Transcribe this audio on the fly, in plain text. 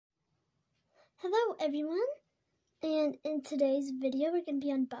Hello everyone, and in today's video we're going to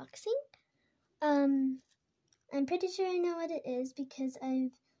be unboxing. I'm pretty sure I know what it is because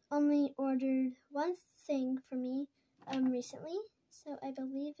I've only ordered one thing for me recently, so I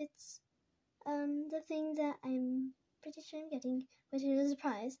believe it's the thing that I'm pretty sure I'm getting, which is a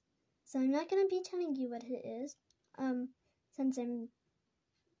surprise. So I'm not going to be telling you what it is, since I'm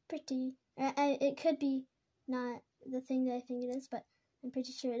pretty, it could be not the thing that I think it is, but I'm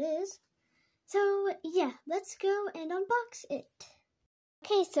pretty sure it is. So, yeah, let's go and unbox it.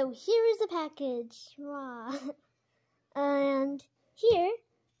 Okay, so here is the package. Wow. And here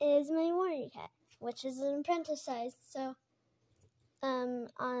is my warrior cat, which is an apprentice size. So,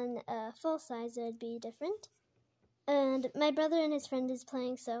 on a full size, it would be different. And my brother and his friend is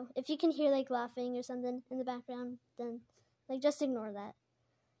playing, so if you can hear, like, laughing or something in the background, then, like, just ignore that.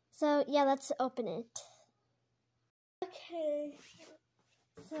 So, yeah, let's open it. Okay,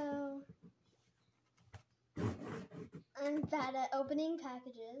 so I'm bad at opening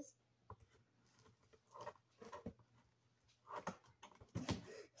packages.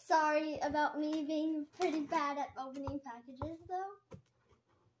 Sorry about me being pretty bad at opening packages, though.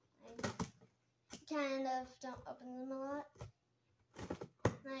 I kind of don't open them a lot.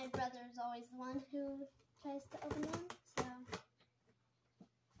 My brother's always the one who tries to open them,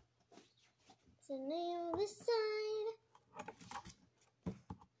 so now this side.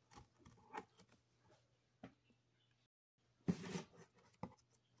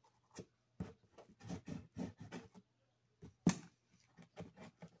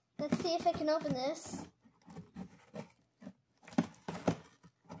 Let's see if I can open this.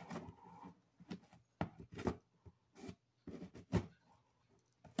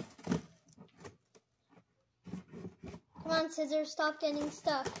 Come on, scissors, stop getting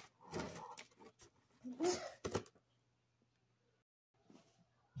stuck. Hold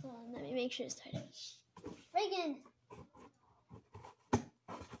on, let me make sure it's tight. Reagan!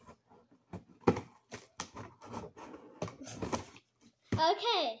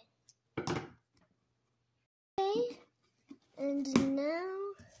 Okay. Okay, and now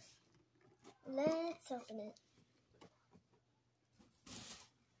let's open it.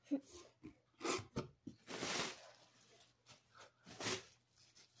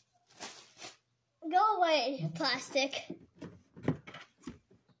 Go away, plastic.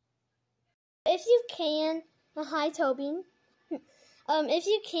 If you can, hi Tobin. If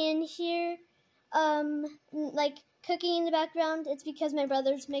you can hear, like cooking in the background, it's because my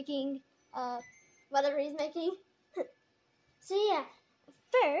brother's making, whatever he's making. So yeah,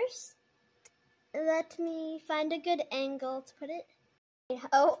 first, let me find a good angle to put it.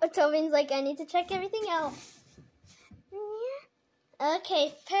 Oh, Tobin's like, I need to check everything out. Yeah.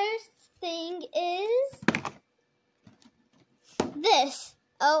 Okay, first thing is this.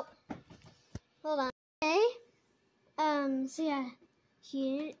 Oh, hold on. Okay. So yeah,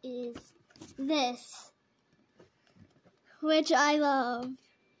 here is this, which I love.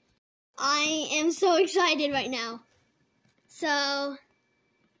 I am so excited right now. So,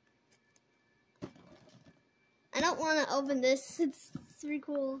 I don't want to open this. It's pretty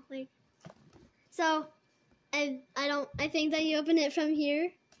cool. Like, so I think that you open it from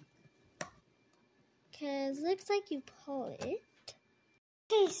here, cause it looks like you pull it.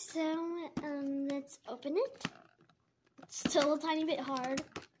 Okay, so let's open it. It's still a tiny bit hard.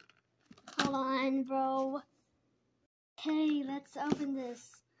 Hold on, bro. Okay, let's open this.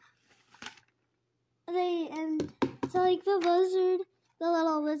 And so like the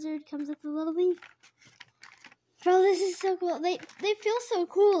little lizard comes with a little wing. Bro, this is so cool. They feel so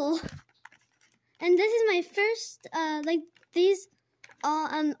cool. And this is my first, like these,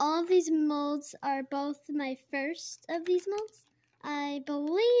 all of these molds are both my first of these molds. I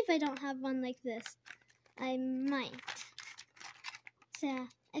believe I don't have one like this. I might. So yeah,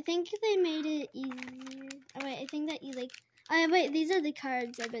 I think they made it easier. Oh wait, I think that you like, oh wait, these are the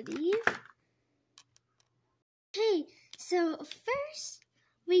cards, I believe. Okay, so first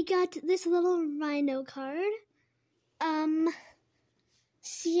we got this little rhino card.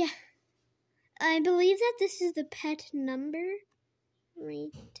 So yeah, I believe that this is the pet number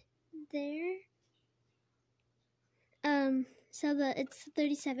right there. So it's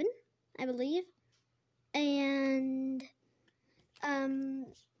 37, I believe. And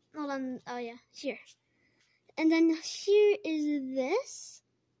hold on. Oh yeah, here. And then here is this.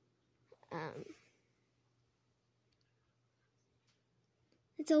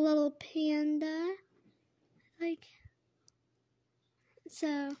 It's a little panda, like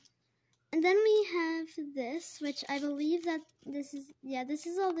so. And then we have this, which I believe that this is, yeah, this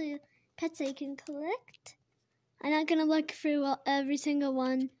is all the pets I can collect. I'm not gonna look through every single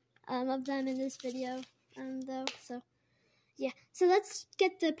one of them in this video, though. So yeah, so let's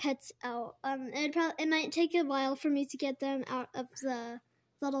get the pets out. It might take a while for me to get them out of the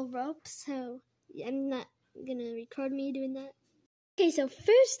little rope, so I'm not gonna record me doing that. Okay, so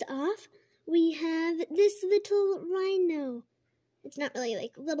first off, we have this little rhino. It's not really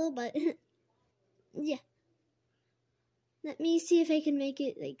like little, but yeah. Let me see if I can make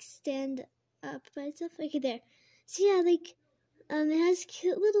it like stand up by itself. Okay, there. So yeah, like it has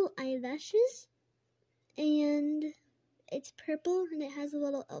cute little eyelashes, and it's purple, and it has a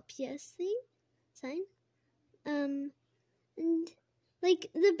little LPS sign. And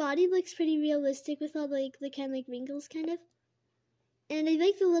like the body looks pretty realistic with all like the kind of like wrinkles, kind of. And I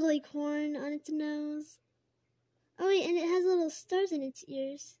like the little like horn on its nose. Oh wait, and it has little stars in its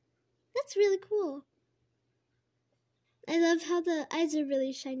ears. That's really cool. I love how the eyes are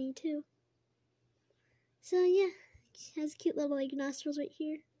really shiny too. So yeah, it has cute little like nostrils right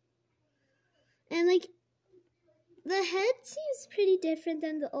here. And like the head seems pretty different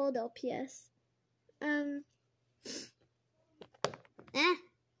than the old LPS. And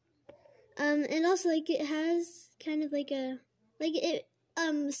also like it has kind of like a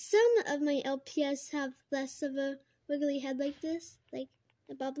some of my LPS have less of a wiggly head like this, like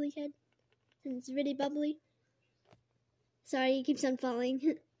a bubbly head, and it's really bubbly. Sorry, it keeps on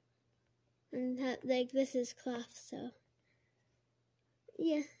falling. And like this is cloth, so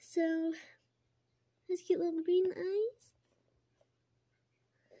yeah. So has cute little green eyes,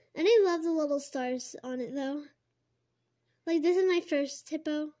 and I love the little stars on it though. Like this is my first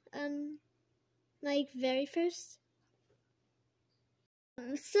hippo, like very first.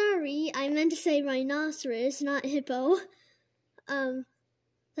 Sorry, I meant to say rhinoceros, not hippo.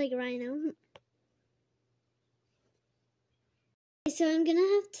 Like rhino. So I'm gonna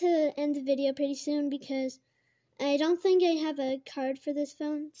have to end the video pretty soon because I don't think I have a card for this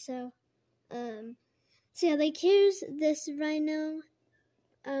phone. So yeah, like here's this rhino.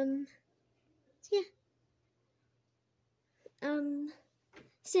 Yeah.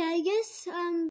 So I guess